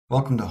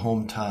Welcome to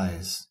Home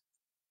Ties,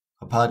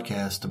 a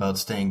podcast about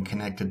staying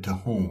connected to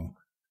home,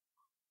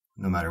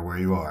 no matter where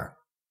you are.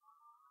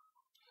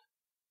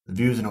 The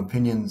views and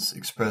opinions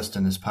expressed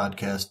in this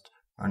podcast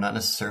are not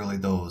necessarily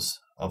those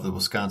of the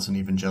Wisconsin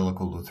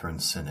Evangelical Lutheran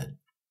Synod.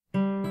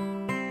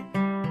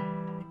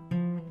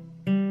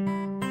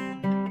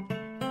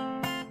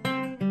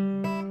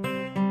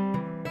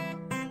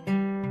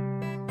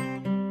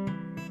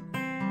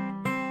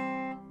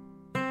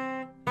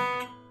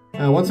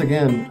 Once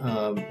again,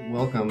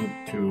 welcome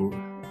to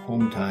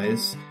Home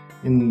Ties.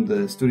 In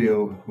the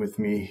studio with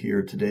me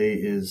here today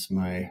is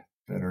my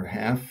better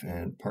half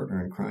and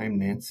partner in crime,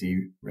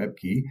 Nancy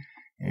Rebke,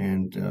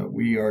 and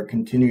we are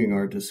continuing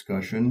our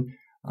discussion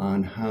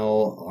on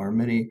how our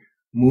many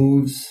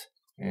moves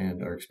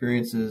and our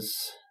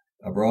experiences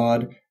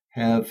abroad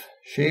have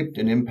shaped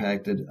and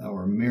impacted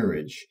our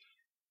marriage.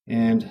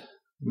 And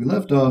we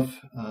left off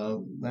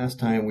last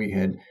time we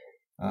had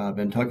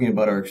been talking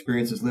about our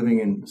experiences living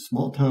in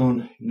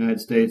small-town United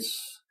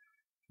States,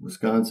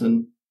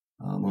 Wisconsin,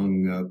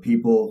 among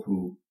people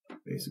who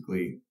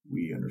basically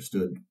we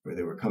understood where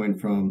they were coming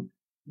from.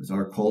 It was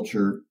our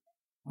culture,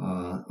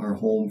 our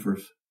home for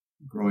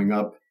growing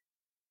up.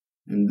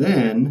 And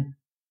then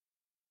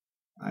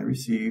I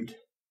received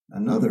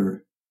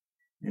another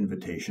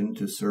invitation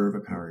to serve a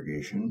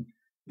congregation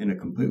in a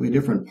completely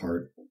different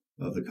part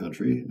of the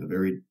country, in a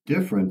very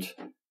different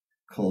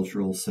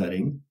cultural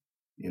setting,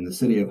 in the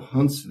city of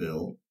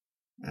Huntsville,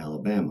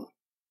 Alabama.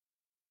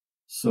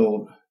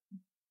 So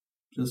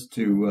just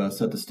to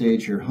set the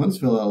stage here,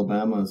 Huntsville,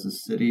 Alabama is a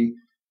city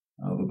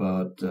of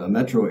about a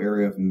metro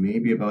area of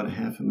maybe about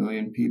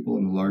 500,000 people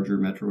in the larger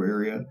metro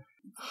area.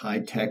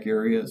 High-tech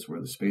areas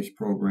where the space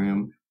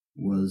program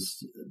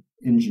was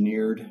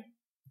engineered,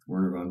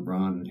 Wernher von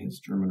Braun and his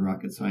German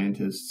rocket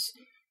scientists.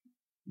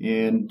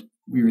 And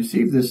we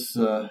received this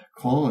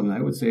call, and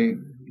I would say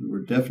we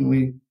were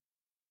definitely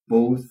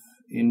both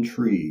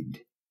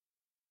intrigued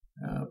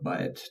by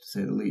it, to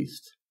say the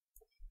least.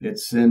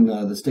 It's in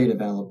the state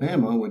of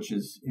Alabama, which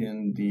is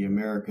in the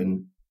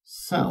American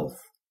South,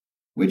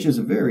 which is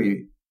a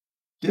very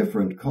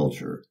different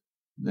culture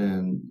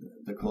than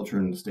the culture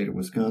in the state of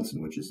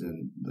Wisconsin, which is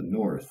in the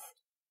North.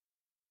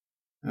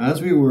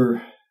 As we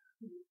were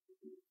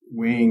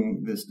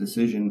weighing this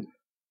decision,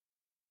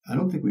 I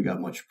don't think we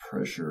got much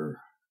pressure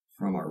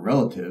from our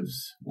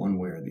relatives, one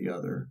way or the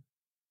other.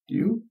 Do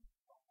you?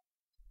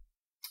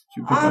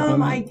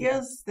 I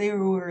guess they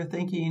were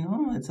thinking,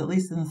 it's at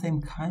least in the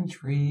same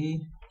country.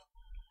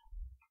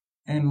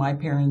 And my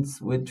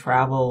parents would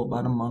travel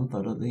about a month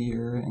out of the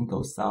year and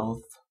go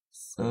south.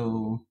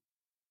 So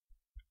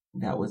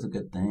that was a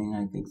good thing.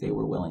 I think they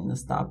were willing to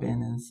stop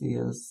in and see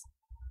us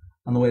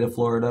on the way to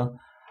Florida.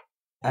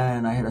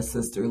 And I had a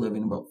sister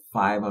living about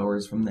 5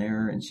 hours from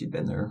there, and she'd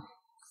been there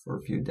for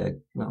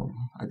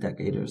a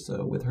decade or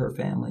so with her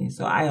family.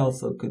 So I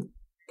also could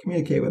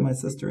communicate with my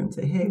sister and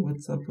say, hey,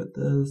 what's up with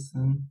this?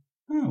 And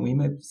we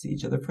might see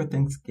each other for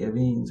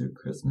Thanksgivings or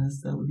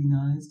Christmas. That would be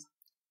nice.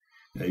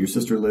 Yeah, your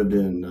sister lived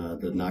in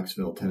the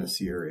Knoxville,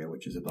 Tennessee area,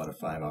 which is about a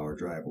 5-hour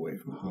drive away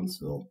from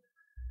Huntsville.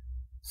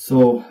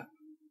 So,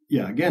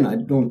 yeah, again, I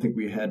don't think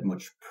we had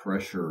much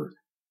pressure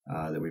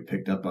that we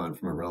picked up on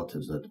from our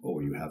relatives that,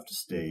 you have to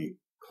stay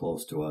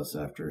close to us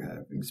after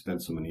having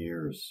spent so many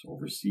years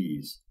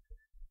overseas.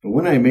 But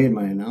when I made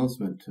my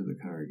announcement to the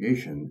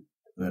congregation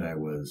that I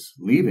was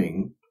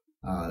leaving,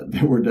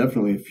 there were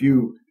definitely a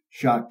few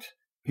shocked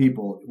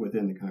people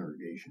within the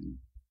congregation.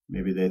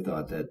 Maybe they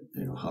thought that,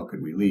 how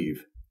could we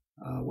leave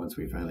once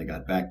we finally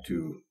got back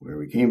to where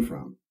we came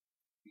from?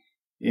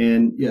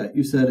 And yeah,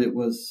 you said it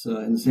was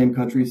in the same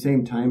country,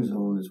 same time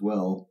zone as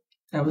well.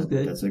 That was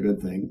good. That's a good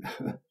thing.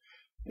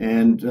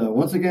 And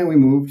once again, we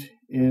moved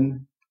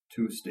in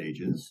 2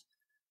 stages,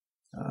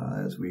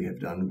 as we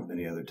have done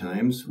many other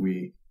times.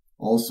 We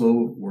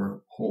also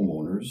were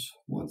homeowners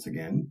once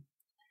again.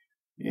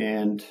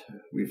 And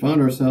we found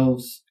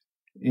ourselves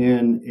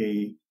in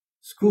a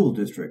school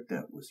district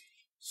that was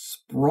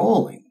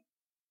sprawling.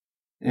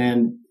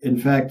 And in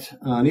fact,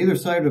 on either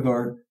side of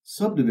our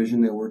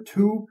subdivision, there were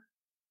 2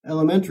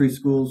 elementary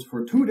schools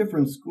for 2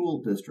 different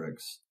school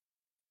districts.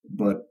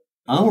 But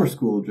our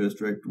school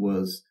district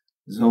was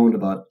zoned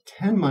about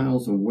 10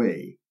 miles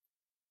away.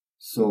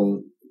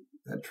 So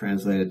that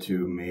translated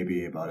to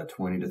maybe about a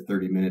 20 to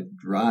 30 minute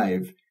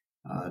drive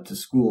to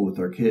school with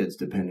our kids,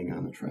 depending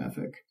on the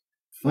traffic.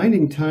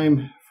 Finding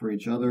time for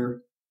each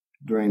other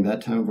during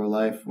that time of our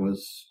life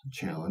was a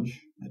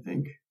challenge, I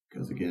think,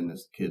 because again,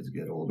 as kids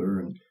get older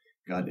and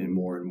got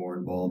more and more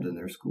involved in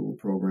their school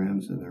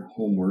programs and their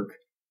homework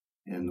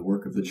and the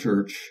work of the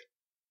church,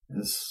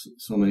 as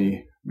so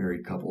many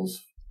married couples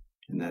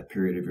in that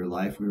period of your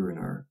life, we were in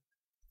our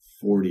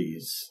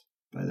 40s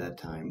by that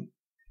time.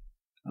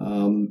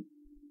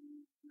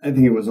 I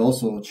think it was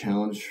also a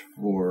challenge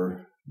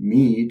for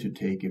me to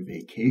take a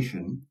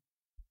vacation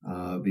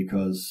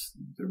because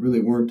there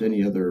really weren't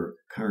any other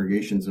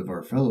congregations of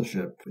our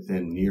fellowship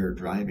within near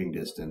driving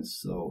distance.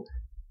 So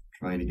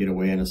trying to get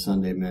away on a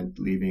Sunday meant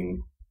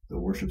leaving the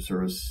worship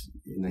service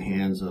in the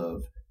hands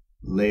of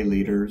lay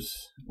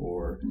leaders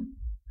or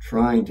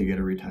trying to get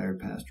a retired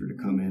pastor to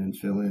come in and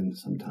fill in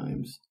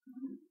sometimes.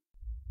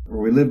 Or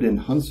we lived in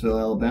Huntsville,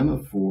 Alabama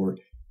for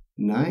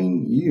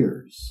 9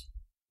 years,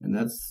 and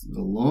that's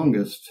the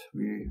longest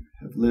we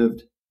have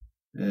lived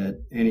at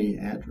any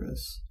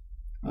address.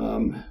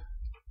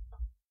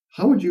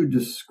 How would you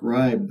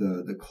describe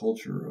the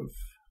culture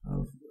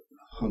of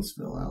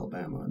Huntsville,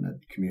 Alabama, and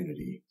that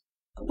community?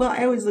 Well,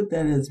 I always looked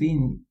at it as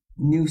being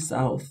New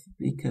South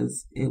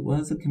because it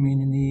was a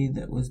community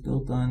that was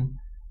built on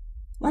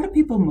a lot of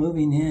people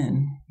moving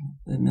in,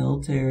 the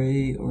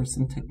military or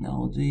some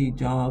technology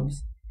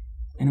jobs,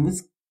 and it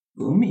was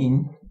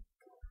booming.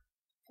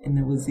 And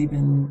there was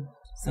even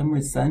some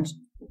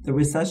recession. The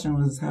recession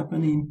was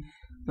happening,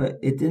 but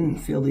it didn't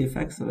feel the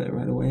effects of it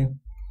right away.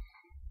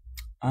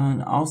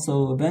 And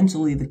also,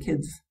 eventually, the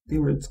kids, they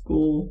were at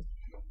school,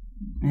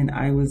 and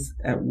I was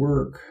at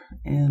work,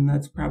 and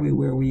that's probably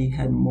where we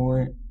had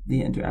more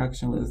the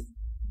interaction with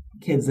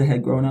kids that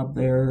had grown up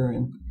there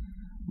and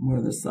more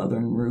of the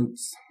southern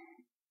roots.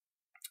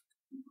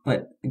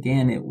 But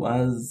again, it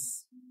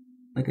was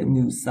like a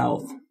New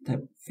South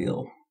type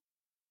feel.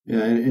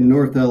 Yeah, in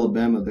North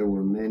Alabama, there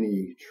were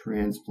many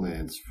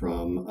transplants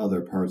from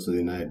other parts of the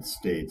United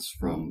States,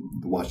 from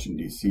the Washington,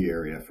 D.C.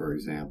 area, for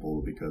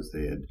example, because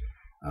they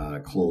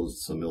had closed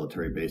some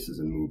military bases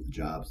and moved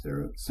jobs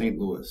there. St.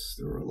 Louis,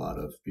 there were a lot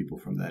of people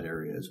from that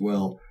area, as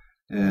well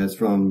as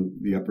from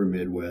the upper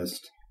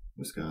Midwest,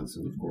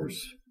 Wisconsin, of course,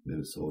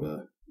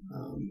 Minnesota,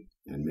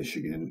 and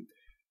Michigan.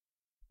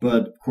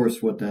 But, of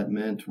course, what that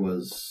meant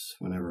was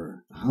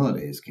whenever the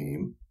holidays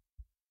came,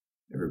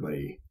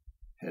 everybody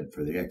head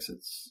for the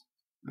exits,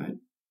 right?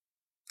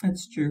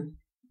 That's true.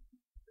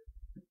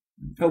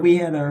 But we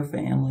had our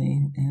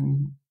family,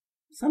 and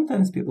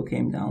sometimes people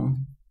came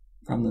down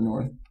from the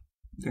north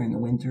during the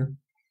winter.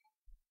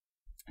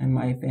 And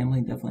my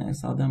family, definitely, I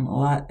saw them a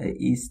lot at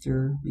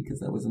Easter because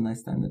that was a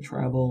nice time to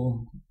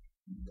travel.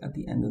 At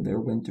the end of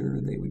their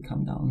winter, they would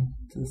come down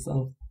to the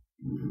south.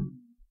 Mm-hmm.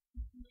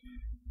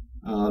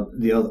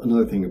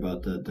 Another thing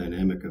about the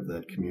dynamic of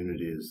that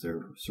community is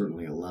there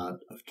certainly a lot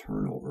of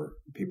turnover.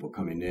 People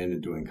coming in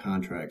and doing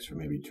contracts for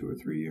maybe 2 or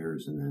 3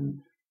 years and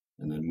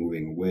then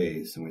moving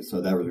away. So we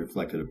saw that was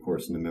reflected, of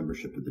course, in the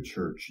membership of the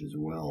church as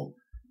well.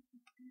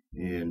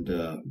 And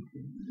the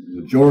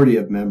majority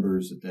of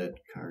members at that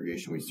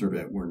congregation we served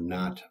at were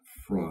not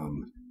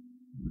from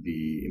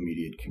the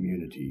immediate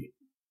community.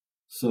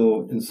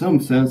 So in some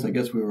sense, I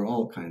guess we were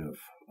all kind of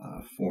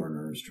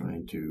foreigners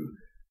trying to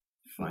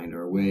find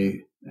our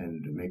way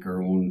and to make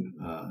our own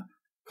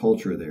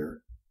culture there.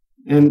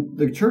 And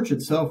the church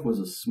itself was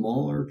a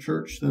smaller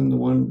church than the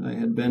one I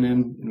had been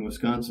in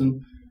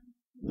Wisconsin,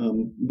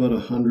 about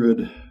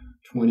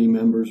 120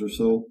 members or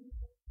so.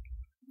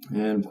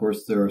 And of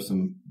course, there are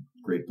some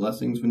great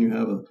blessings when you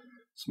have a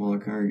smaller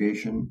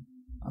congregation.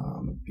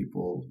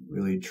 People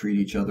really treat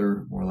each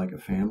other more like a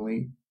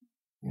family,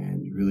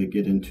 and you really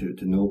get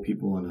to know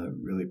people on a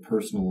really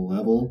personal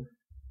level.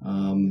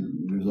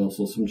 There's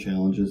also some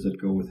challenges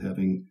that go with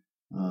having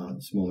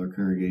smaller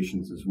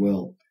congregations as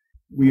well.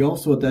 We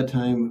also, at that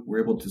time,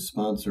 were able to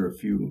sponsor a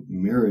few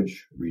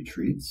marriage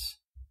retreats,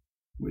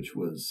 which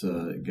was,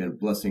 again, a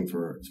blessing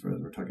for as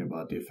we're talking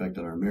about the effect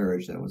on our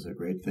marriage. That was a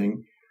great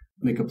thing.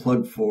 Make a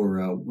plug for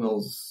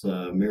Wells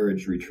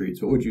marriage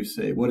retreats. What would you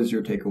say? What is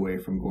your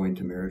takeaway from going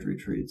to marriage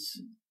retreats?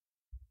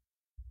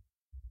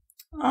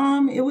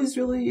 It was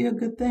really a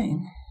good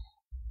thing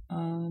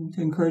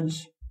to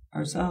encourage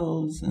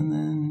ourselves and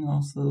then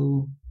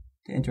also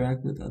to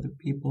interact with other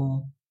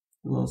people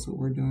who also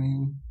were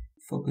doing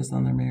focus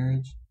on their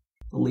marriage.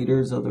 The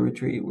leaders of the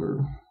retreat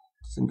were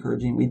just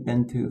encouraging. We'd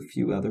been to a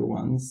few other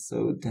ones,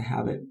 so to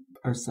have it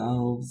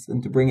ourselves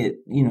and to bring it,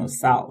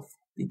 south,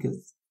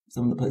 because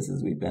some of the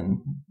places we've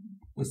been,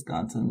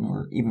 Wisconsin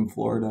or even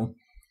Florida,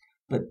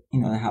 but,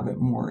 to have it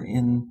more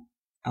in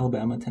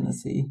Alabama,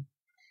 Tennessee,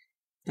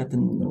 got to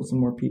know some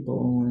more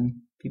people and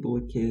people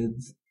with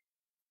kids.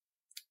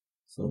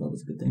 So that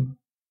was a good thing.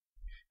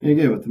 And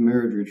again, with the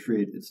marriage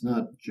retreat, it's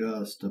not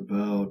just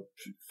about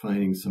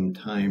finding some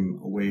time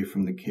away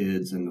from the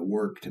kids and the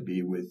work to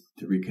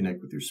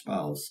reconnect with your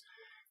spouse.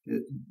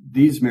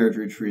 These marriage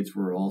retreats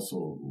were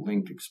also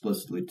linked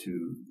explicitly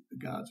to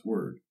God's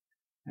Word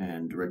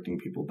and directing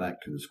people back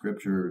to the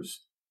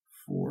Scriptures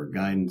for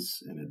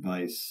guidance and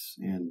advice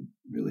and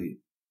really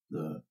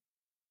the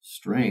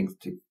strength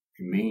to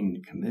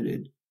remain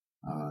committed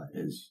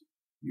as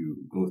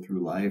you go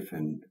through life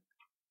and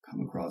come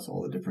across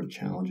all the different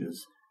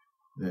challenges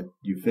that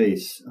you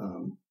face.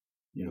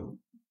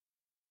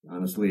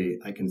 Honestly,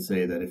 I can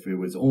say that if it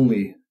was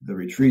only the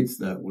retreats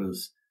that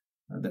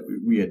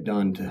we had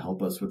done to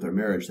help us with our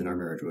marriage, then our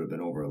marriage would have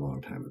been over a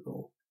long time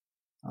ago.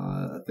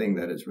 A thing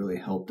that has really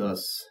helped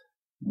us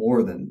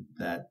more than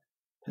that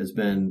has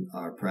been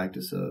our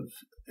practice of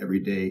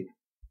everyday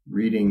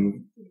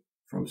reading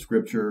from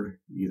Scripture,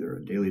 either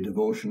a daily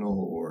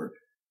devotional or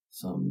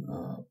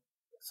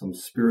some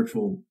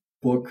spiritual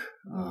book,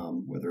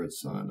 whether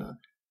it's on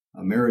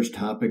a marriage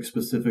topic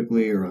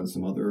specifically or on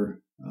some other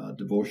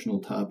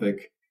devotional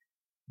topic.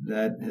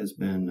 That has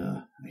been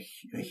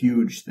a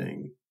huge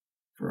thing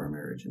for our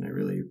marriage. marriage, and I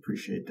really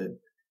appreciate that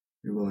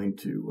you're willing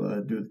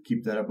to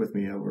keep that up with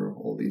me over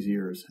all these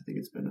years. I think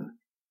it's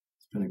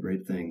been a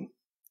great thing.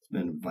 It's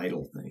been a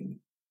vital thing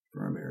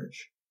for our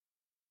marriage.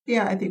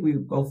 Yeah, I think we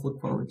both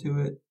look forward to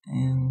it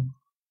and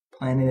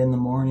plan it in the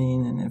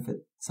morning. And if it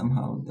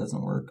somehow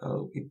doesn't work,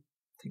 we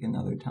take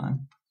another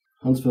time.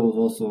 Huntsville is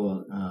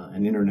also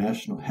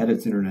had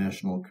its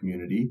international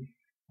community.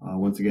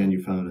 Once again,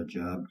 you found a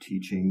job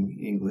teaching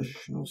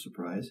English, no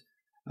surprise,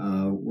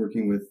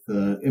 working with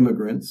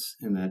immigrants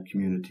in that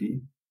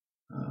community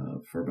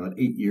for about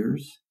 8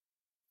 years.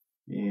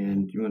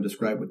 And do you want to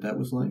describe what that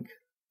was like?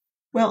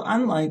 Well,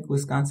 unlike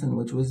Wisconsin,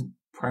 which was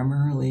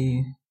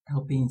primarily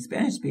helping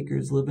Spanish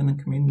speakers live in a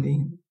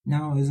community,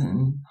 now is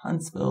in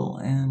Huntsville,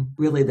 and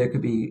really there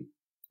could be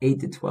 8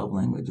 to 12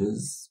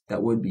 languages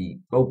that would be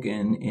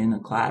spoken in a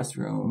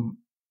classroom.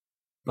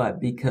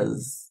 But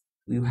because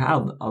you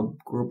have a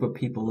group of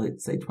people,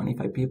 let's say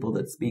 25 people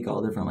that speak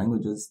all different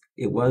languages,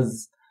 it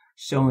was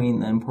showing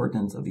the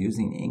importance of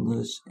using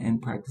English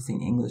and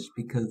practicing English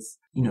because,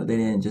 they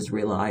didn't just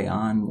rely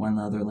on one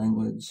other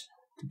language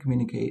to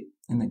communicate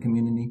in the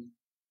community.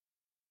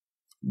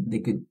 They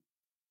could,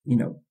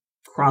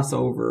 cross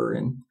over,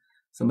 and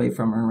somebody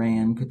from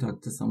Iran could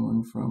talk to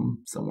someone from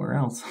somewhere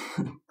else.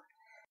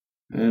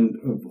 And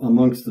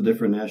amongst the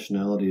different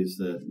nationalities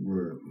that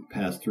were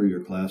passed through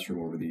your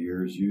classroom over the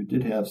years, you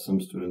did have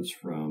some students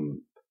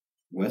from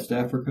West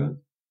Africa,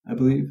 I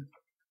believe.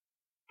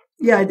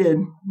 Yeah, I did.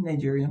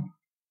 Nigeria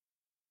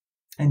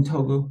and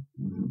Togo.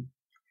 Mm-hmm.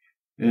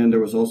 And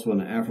there was also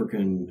an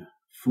African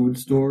food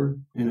store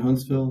in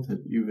Huntsville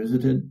that you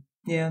visited.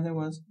 Yeah, there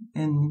was.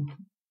 And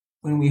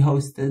when we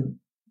hosted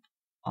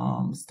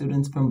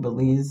students from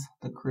Belize,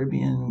 the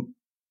Caribbean,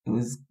 it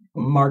was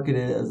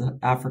marketed as an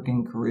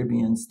African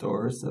Caribbean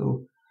store,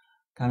 so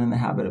kind of in the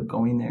habit of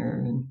going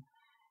there and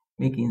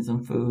making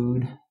some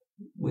food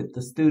with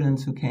the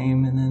students who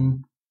came, and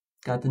then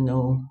got to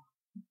know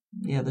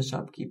the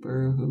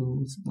shopkeeper,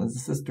 who was the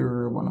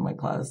sister of one of my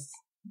class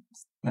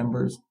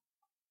members.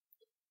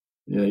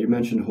 Yeah, you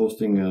mentioned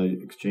hosting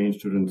exchange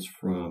students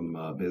from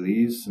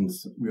Belize,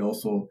 since we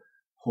also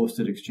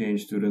hosted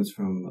exchange students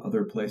from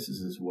other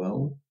places as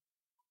well.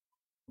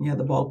 Yeah,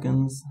 the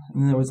Balkans.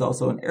 And there was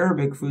also an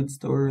Arabic food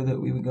store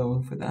that we would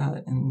go for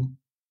that and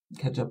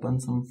catch up on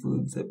some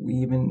foods that we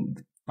even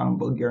found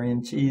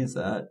Bulgarian cheese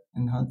at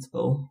in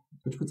Huntsville,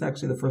 which was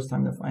actually the first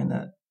time to find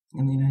that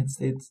in the United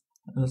States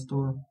at a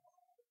store.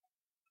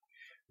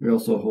 We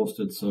also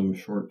hosted some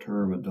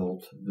short-term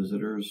adult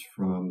visitors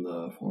from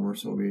the former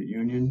Soviet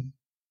Union.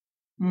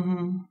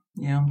 Mm-hmm.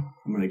 Yeah.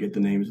 I'm going to get the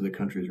names of the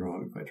countries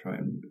wrong if I try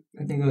and...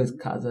 I think it was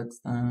Kazakhstan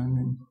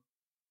and...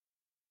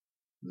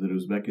 Was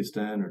it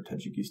Uzbekistan or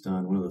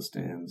Tajikistan? One of the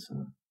stands.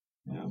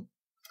 Yeah.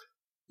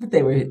 But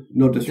they were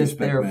no disrespect, just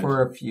there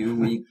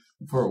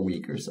for a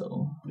week or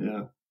so.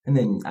 Yeah. And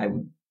then I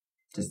would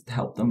just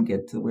help them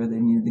get to where they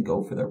needed to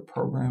go for their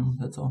program.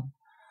 That's all.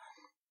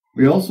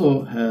 We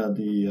also had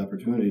the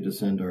opportunity to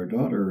send our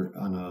daughter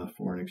on a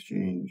foreign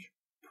exchange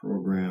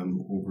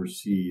program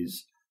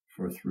overseas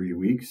for 3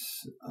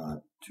 weeks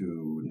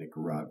to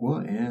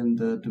Nicaragua and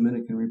the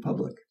Dominican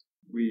Republic.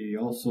 We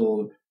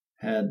also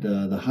had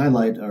the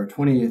highlight, our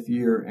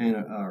 20-year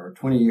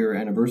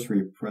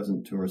anniversary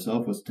present to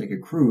ourselves was to take a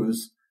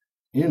cruise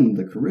in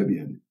the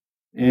Caribbean.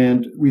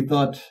 And we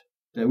thought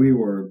that we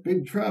were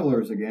big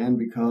travelers again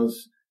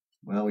because,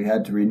 we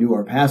had to renew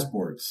our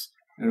passports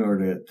in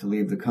order to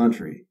leave the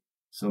country.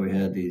 So we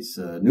had these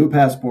new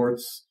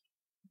passports,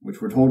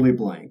 which were totally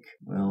blank.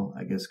 Well,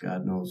 I guess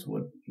God knows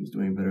what he's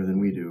doing better than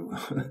we do.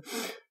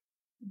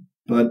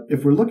 But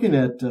if we're looking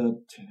at a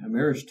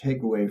marriage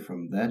takeaway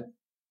from that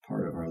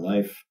part of our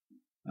life,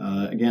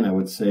 again, I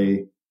would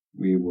say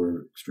we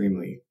were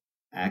extremely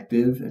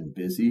active and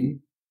busy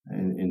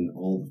in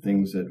all the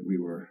things that we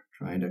were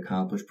trying to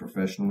accomplish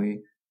professionally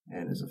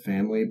and as a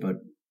family, but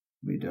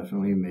we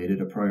definitely made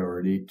it a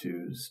priority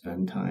to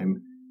spend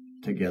time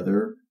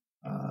together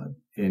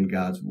in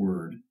God's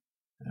Word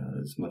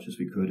as much as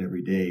we could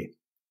every day.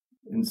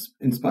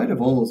 In spite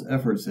of all those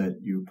efforts that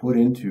you put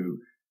into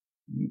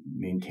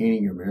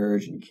maintaining your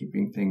marriage and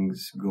keeping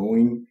things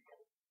going,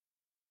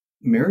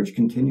 marriage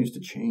continues to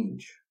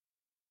change.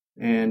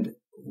 And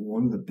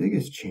one of the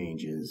biggest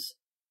changes,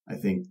 I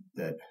think,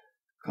 that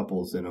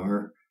couples in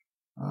our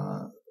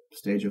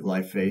stage of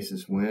life face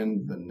is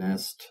when the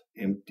nest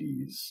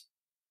empties.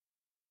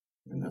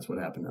 And that's what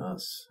happened to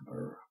us.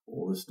 Our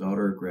oldest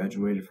daughter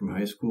graduated from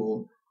high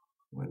school,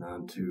 went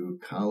on to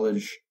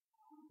college,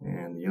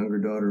 and the younger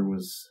daughter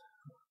was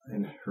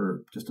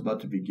just about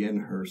to begin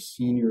her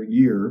senior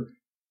year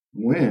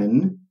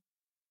when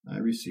I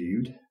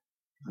received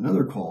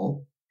another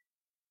call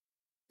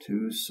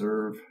to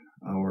serve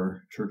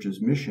our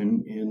church's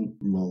mission in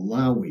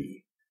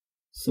Malawi.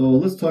 So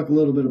let's talk a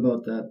little bit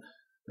about that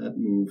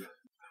move.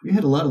 We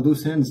had a lot of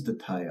loose ends to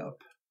tie up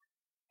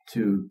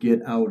to get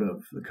out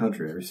of the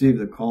country. I received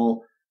the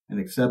call and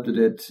accepted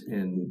it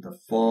in the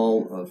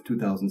fall of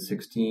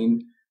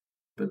 2016,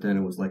 but then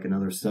it was like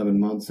another 7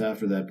 months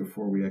after that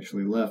before we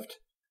actually left.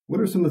 What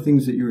are some of the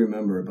things that you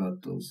remember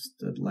about those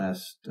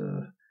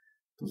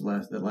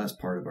that last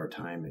part of our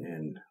time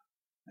in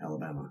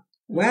Alabama?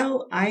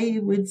 Well, I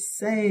would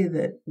say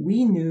that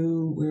we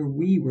knew where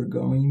we were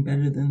going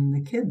better than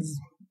the kids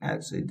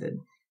actually did,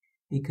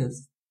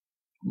 because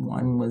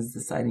one was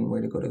deciding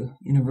where to go to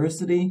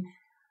university.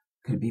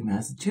 Could it be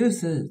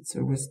Massachusetts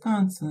or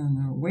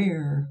Wisconsin or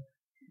where?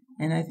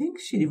 And I think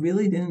she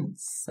really didn't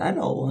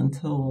settle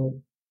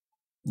until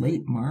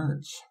late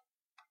March.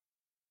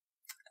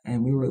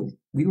 And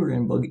we were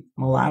in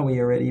Malawi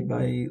already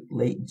by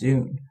late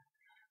June.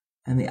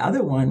 And the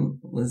other one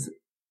was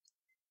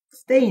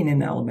staying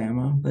in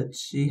Alabama, but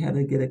she had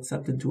to get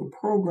accepted to a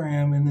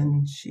program, and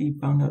then she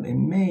found out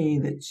in May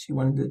that she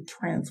wanted to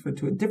transfer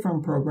to a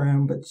different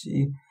program, but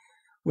she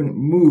wouldn't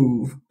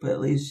move, but at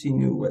least she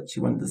knew what she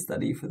wanted to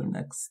study for the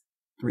next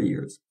 3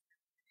 years.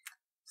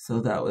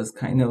 So that was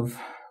kind of,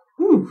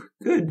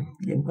 good.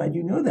 I'm glad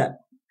you know that.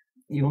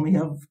 You only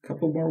have a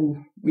couple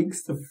more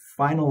weeks to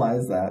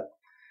finalize that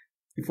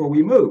before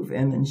we move.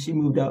 And then she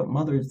moved out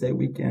Mother's Day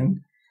weekend,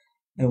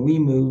 and we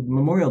moved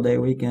Memorial Day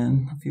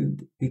weekend a few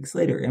weeks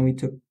later, and we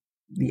took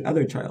the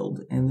other child,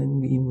 and then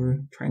we were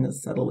trying to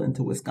settle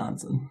into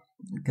Wisconsin,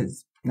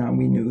 because now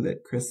we knew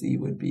that Chrissy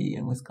would be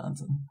in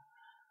Wisconsin.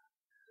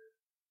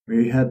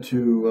 We had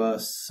to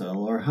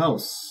sell our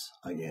house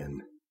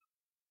again.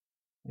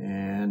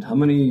 And how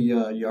many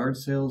yard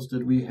sales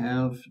did we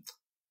have?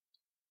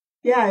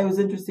 Yeah, it was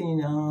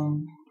interesting.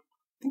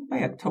 I think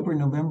by October,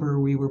 November,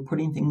 we were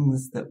putting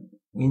things that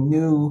we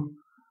knew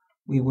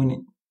we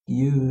wouldn't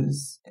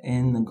use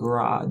in the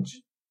garage.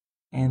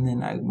 And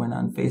then I went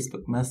on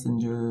Facebook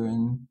Messenger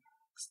and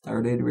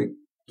started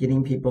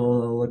getting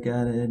people to look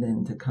at it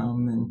and to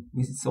come. And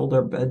we sold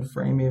our bed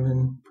frame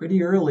even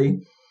pretty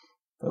early.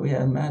 But we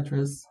had a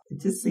mattress. It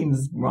just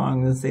seems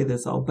wrong to say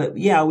this all. But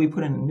yeah, we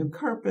put in a new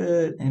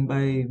carpet. And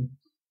by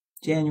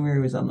January,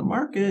 it was on the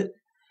market.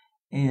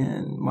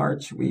 And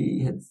March,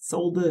 we had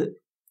sold it.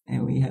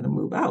 And we had to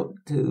move out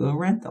to a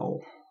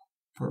rental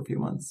for a few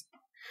months.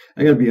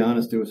 I got to be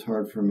honest, it was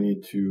hard for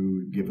me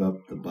to give up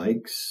the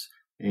bikes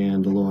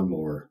and the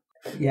lawnmower.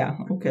 Yeah,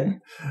 okay.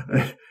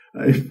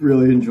 I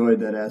really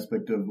enjoyed that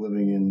aspect of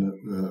living in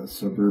the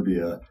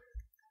suburbia.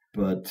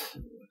 But,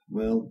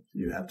 well,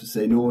 you have to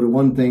say no to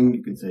one thing.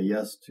 You could say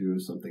yes to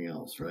something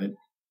else, right?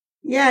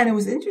 Yeah, and it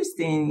was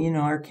interesting.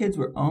 Our kids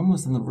were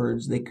almost on the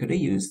verge. They could have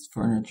used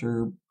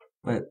furniture,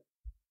 but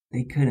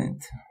they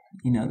couldn't.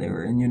 They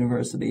were in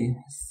university.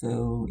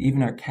 So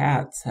even our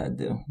cats had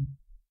to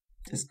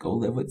just go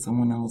live with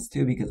someone else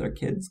too, because our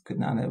kids could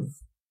not have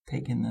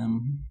taken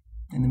them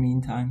in the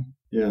meantime.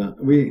 Yeah,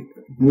 we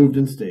moved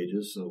in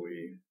stages. So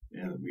we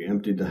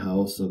emptied the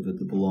house of the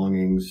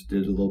belongings,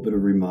 did a little bit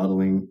of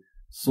remodeling,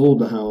 sold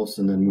the house,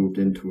 and then moved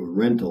into a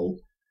rental.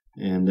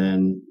 And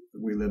then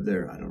we lived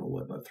there, I don't know,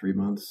 about 3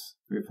 months,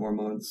 3 or 4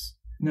 months?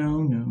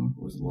 No.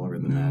 It was longer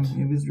than that.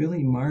 It was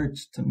really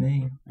March to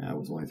May. Yeah, it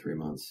was only 3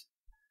 months.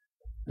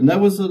 And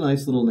that was a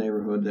nice little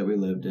neighborhood that we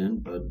lived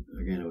in. But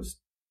again,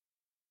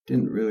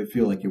 didn't really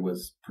feel like it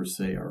was per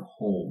se our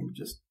home.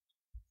 Just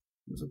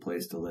it was a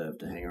place to live,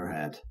 to hang our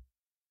hat.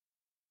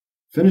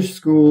 Finished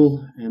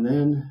school, and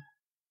then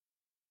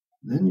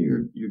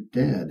your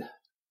dad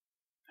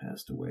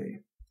passed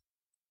away.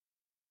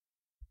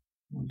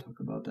 Want to talk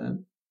about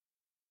that?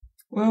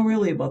 Well,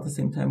 really about the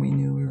same time we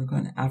knew we were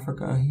going to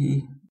Africa.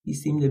 He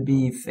seemed to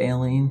be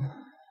failing,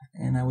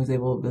 and I was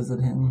able to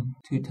visit him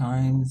 2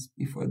 times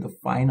before the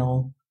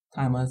final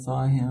time I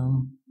saw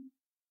him.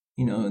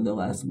 In the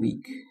last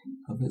week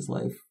of his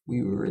life,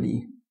 we were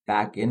already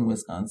back in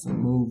Wisconsin,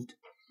 moved.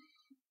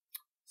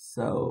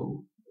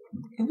 So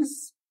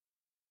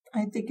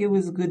I think it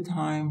was a good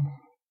time.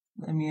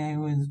 I mean, I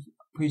was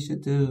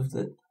appreciative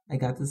that I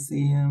got to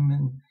see him,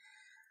 and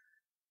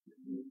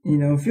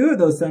a few of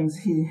those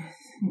times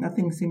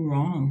nothing seemed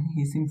wrong.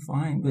 He seemed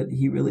fine, but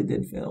he really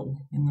did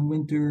fail in the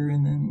winter,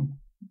 and then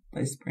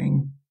by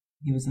spring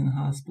he was in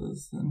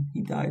hospice, and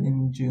he died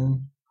in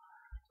June.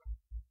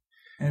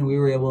 And we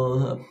were able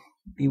to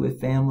be with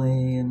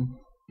family and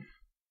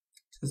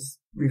just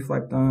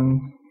reflect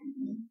on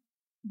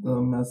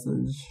the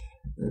message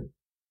that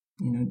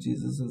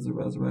Jesus is the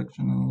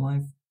resurrection and the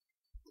life,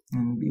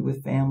 and be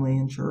with family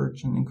in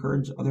church and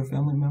encourage other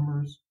family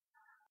members.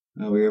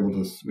 We were able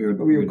to. We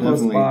were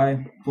close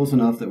by, close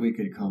enough that we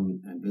could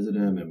come and visit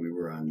him, and we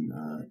were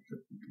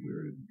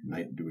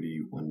night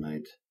duty one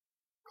night,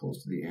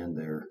 close to the end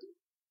there.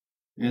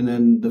 And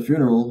then the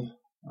funeral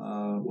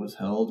was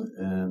held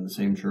in the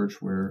same church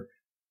where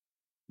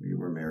we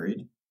were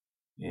married,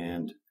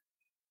 and a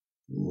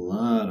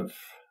lot of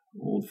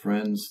old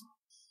friends,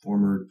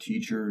 former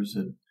teachers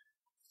that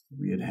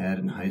we had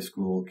in high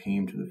school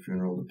came to the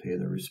funeral to pay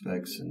their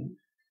respects, and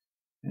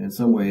in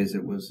some ways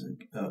it was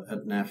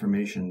an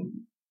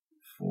affirmation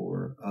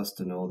for us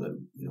to know that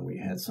we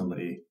had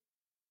somebody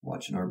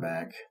watching our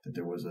back, that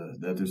there's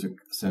a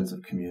sense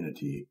of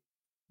community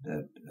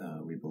that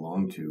we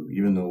belonged to,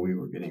 even though we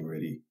were getting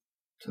ready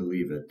to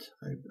leave it.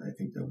 I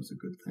think that was a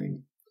good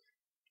thing.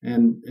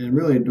 And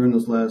really during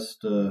those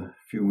last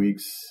few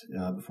weeks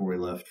before we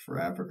left for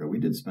Africa, we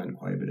did spend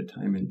quite a bit of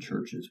time in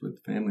churches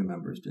with family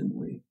members, didn't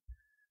we?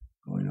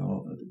 Going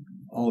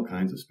all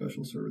kinds of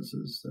special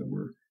services that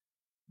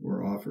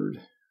were offered.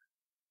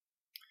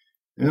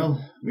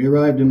 Well, we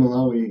arrived in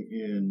Malawi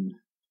in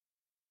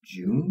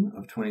June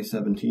of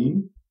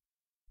 2017,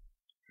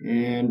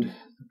 and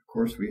of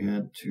course we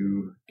had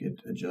to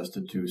get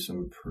adjusted to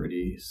some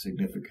pretty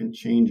significant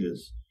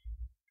changes.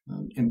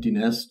 Empty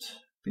nest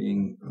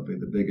being probably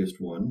the biggest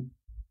one,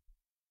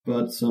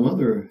 but some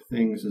other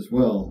things as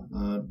well.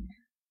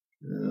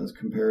 As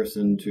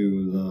comparison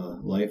to the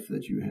life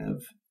that you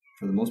have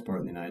for the most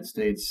part in the United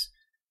States,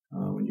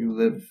 when you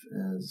live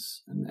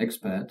as an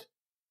expat,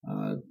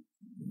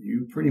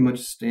 you pretty much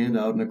stand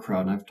out in a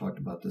crowd. And I've talked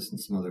about this in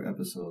some other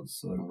episodes,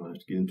 so I don't want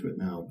to get into it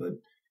now, but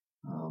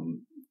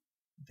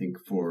I think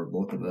for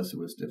both of us it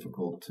was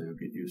difficult to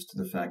get used to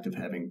the fact of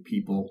having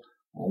people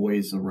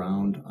always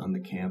around on the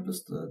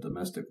campus, the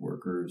domestic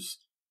workers,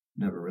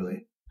 never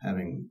really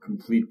having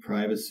complete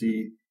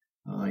privacy,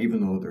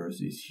 even though there's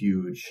these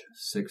huge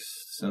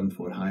 6-7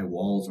 foot high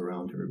walls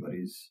around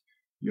everybody's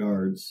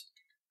yards.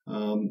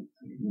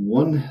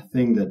 One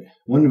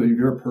of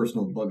your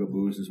personal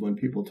bugaboos is when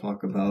people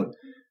talk about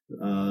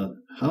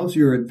how's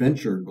your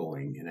adventure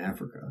going in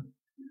Africa.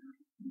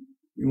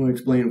 You want to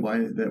explain why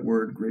that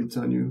word grates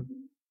on you?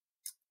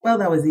 Well,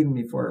 that was even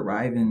before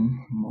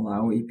arriving in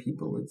Malawi.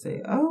 People would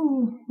say,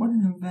 "Oh, what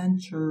an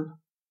adventure."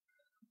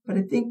 But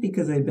I think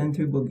because I'd been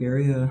through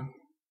Bulgaria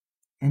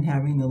and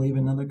having to leave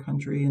another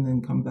country and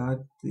then come back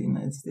to the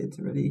United States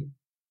already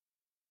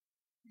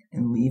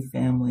and leave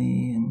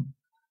family and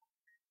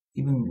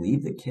even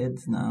leave the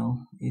kids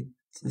now, it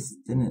just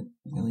didn't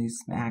really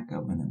smack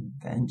of an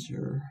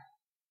adventure.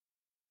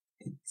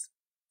 It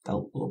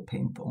felt a little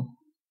painful.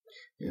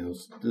 Yeah,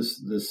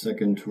 this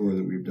second tour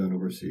that we've done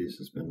overseas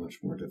has been much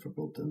more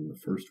difficult than the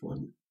first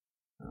one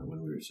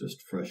when we were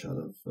just fresh out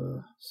of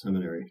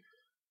seminary.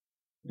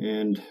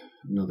 And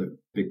another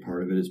big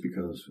part of it is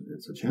because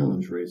it's a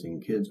challenge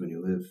raising kids when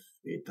you live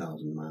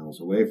 8,000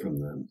 miles away from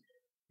them.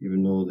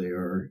 Even though they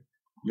are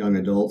young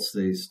adults,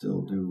 they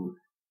still do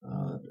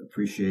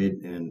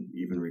appreciate and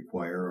even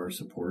require our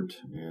support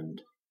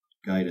and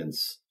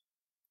guidance.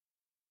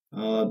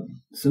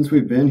 Since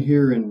we've been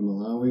here in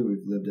Malawi,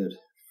 we've lived at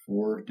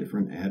 4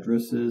 different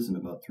addresses in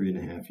about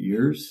 3.5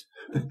 years.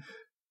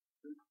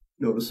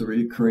 Notice a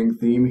recurring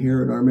theme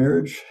here in our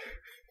marriage?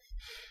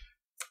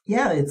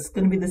 Yeah, it's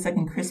going to be the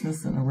second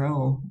Christmas in a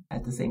row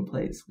at the same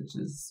place, which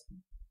is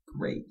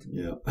great.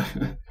 Yeah,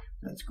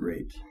 that's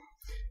great.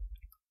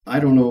 I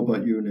don't know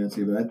about you,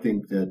 Nancy, but I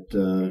think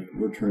that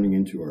we're turning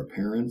into our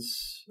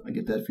parents. I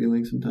get that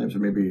feeling sometimes, or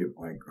maybe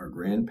like our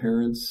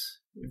grandparents,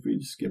 if we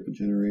skip a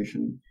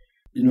generation.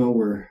 You know,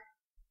 we're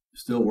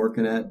still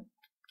working at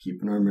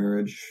keeping our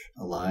marriage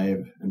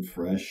alive and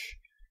fresh.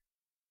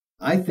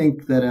 I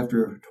think that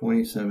after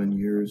 27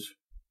 years,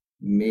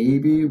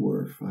 maybe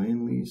we're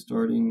finally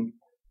starting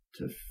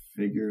to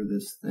figure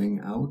this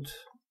thing out.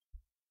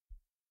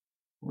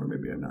 Or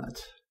maybe I'm not.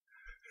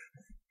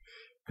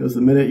 Because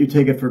the minute you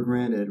take it for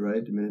granted,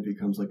 right, the minute it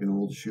becomes like an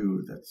old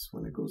shoe, that's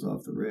when it goes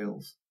off the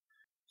rails.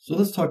 So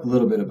let's talk a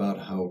little bit about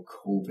how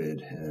COVID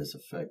has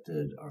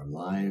affected our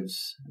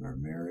lives and our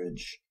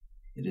marriage.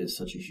 It is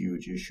such a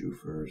huge issue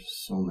for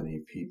so many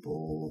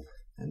people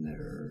and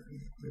their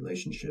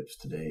relationships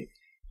today.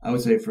 I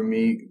would say for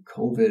me,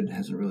 COVID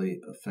hasn't really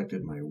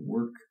affected my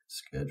work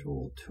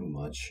schedule too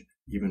much.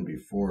 Even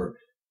before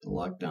the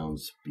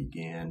lockdowns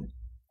began,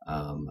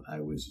 I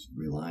was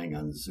relying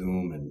on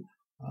Zoom and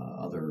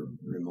other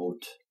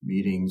remote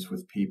meetings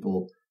with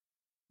people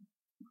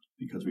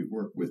because we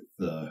work with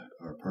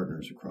our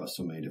partners across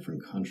so many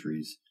different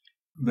countries.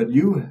 But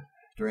you,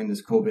 during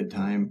this COVID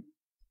time,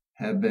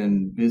 have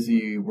been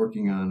busy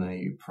working on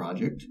a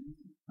project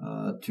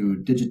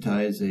to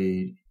digitize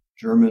a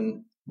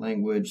German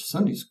language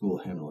Sunday school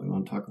hymnal. You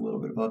want to talk a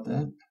little bit about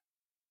that?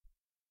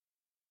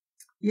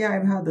 Yeah,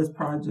 I've had this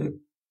project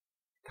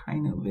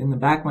kind of in the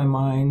back of my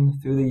mind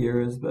through the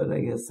years, but I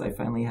guess I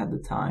finally had the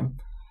time.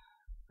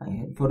 I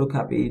had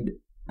photocopied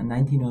a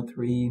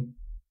 1903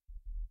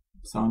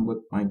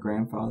 songbook my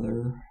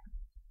grandfather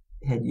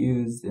had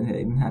used, and it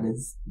even had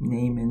his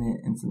name in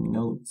it and some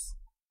notes.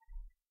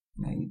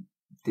 And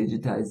I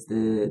digitized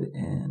it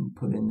and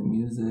put in the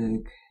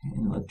music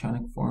in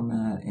electronic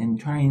format and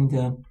trying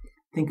to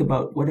think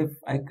about what if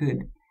I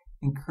could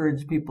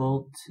encourage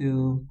people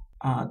to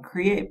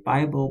create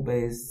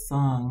Bible-based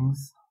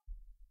songs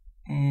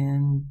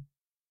and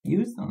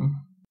use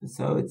them.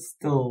 So it's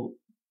still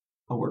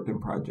a work in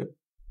project.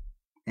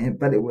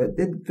 But it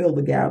did fill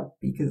the gap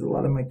because a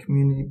lot of my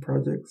community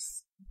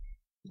projects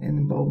and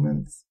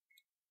involvements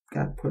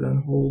got put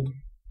on hold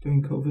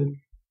during COVID.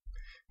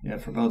 Yeah,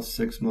 for about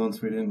 6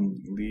 months we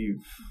didn't leave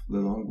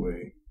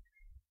Lilongwe,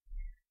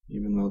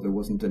 even though there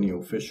wasn't any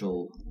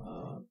official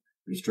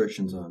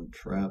restrictions on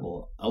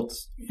travel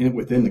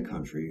within the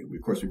country.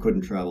 Of course, we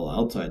couldn't travel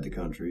outside the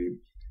country.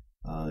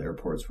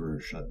 Airports were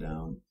shut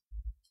down.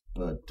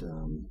 But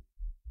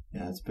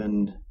yeah, it's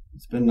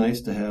been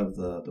nice to have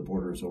the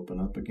borders open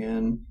up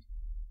again,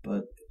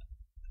 but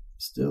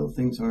still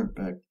things aren't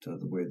back to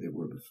the way they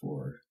were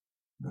before.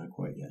 Not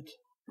quite yet.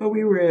 But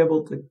we were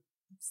able to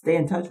stay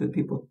in touch with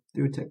people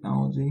through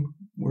technology,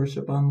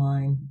 worship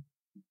online.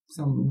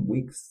 Some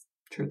weeks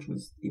church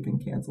was even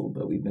canceled,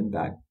 but we've been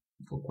back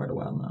for quite a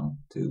while now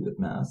too with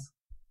Mass.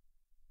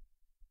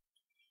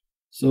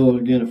 So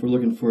again, if we're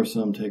looking for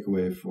some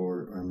takeaway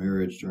for our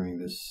marriage during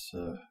this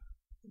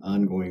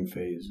ongoing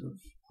phase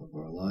of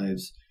our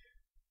lives,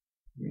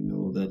 we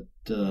know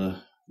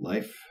that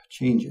life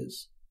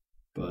changes,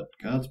 but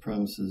God's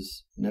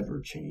promises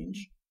never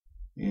change.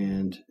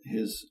 And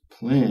his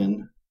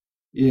plan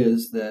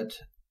is that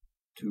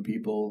two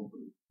people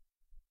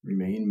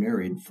remain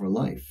married for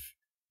life.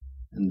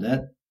 And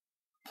that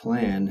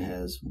plan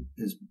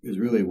is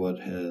really what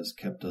has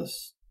kept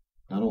us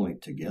not only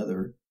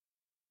together,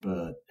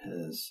 but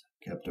has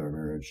kept our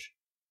marriage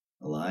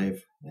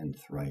alive and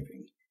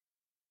thriving.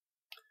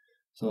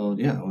 So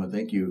yeah, I want to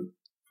thank you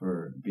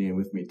for being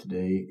with me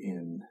today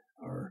in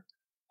our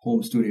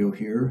home studio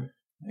here.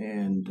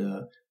 And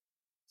is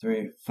there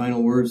any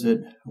final words of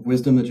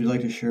wisdom that you'd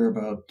like to share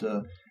about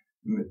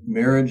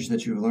marriage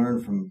that you've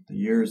learned from the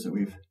years that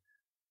we've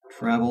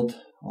traveled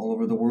all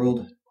over the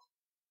world?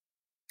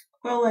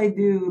 Well, I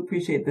do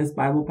appreciate this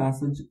Bible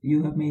passage.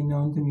 You have made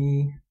known to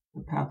me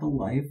the path of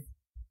life.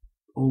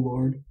 O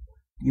Lord,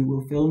 you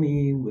will fill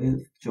me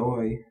with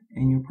joy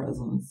in your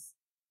presence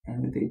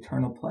and with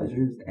eternal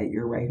pleasures at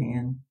your right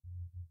hand.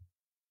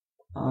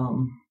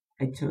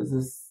 I chose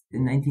this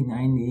in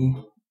 1990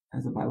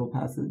 as a Bible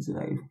passage that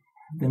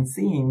I've been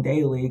seeing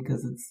daily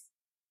because it's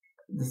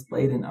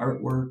displayed in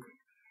artwork.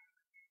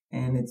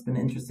 And it's been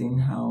interesting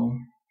how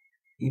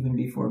even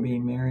before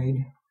being married,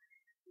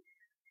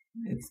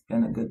 it's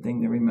been a good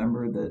thing to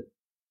remember that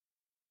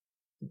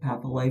the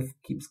path of life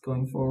keeps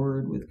going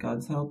forward with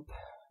God's help.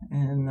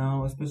 And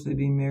now, especially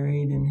being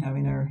married and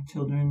having our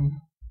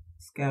children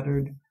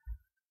scattered,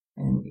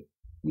 and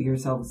we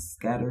ourselves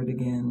scattered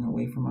again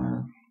away from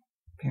our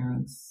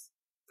parents,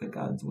 that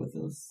God's with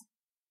us,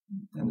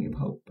 and we have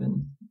hope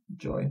and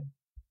joy.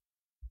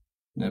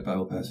 That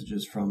Bible passage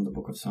is from the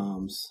book of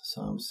Psalms,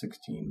 Psalm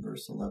 16,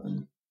 verse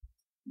 11.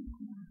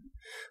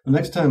 Well,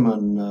 next time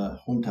on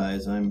Home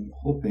Ties, I'm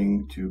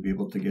hoping to be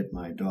able to get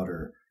my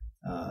daughter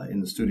in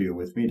the studio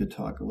with me to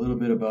talk a little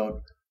bit about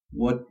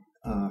what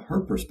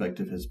her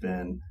perspective has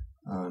been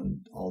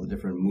on all the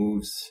different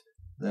moves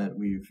that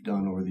we've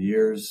done over the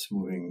years,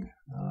 moving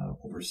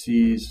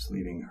overseas,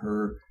 leaving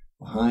her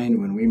behind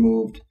when we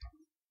moved.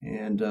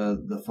 And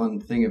the fun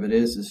thing of it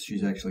is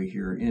she's actually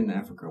here in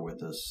Africa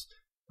with us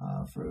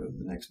for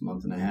the next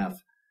month and a half.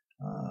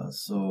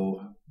 So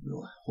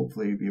we'll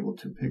hopefully be able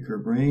to pick her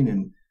brain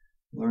and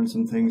learn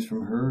some things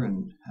from her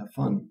and have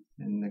fun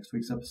in next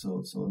week's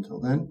episode. So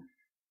until then,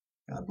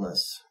 God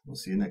bless. We'll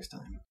see you next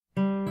time.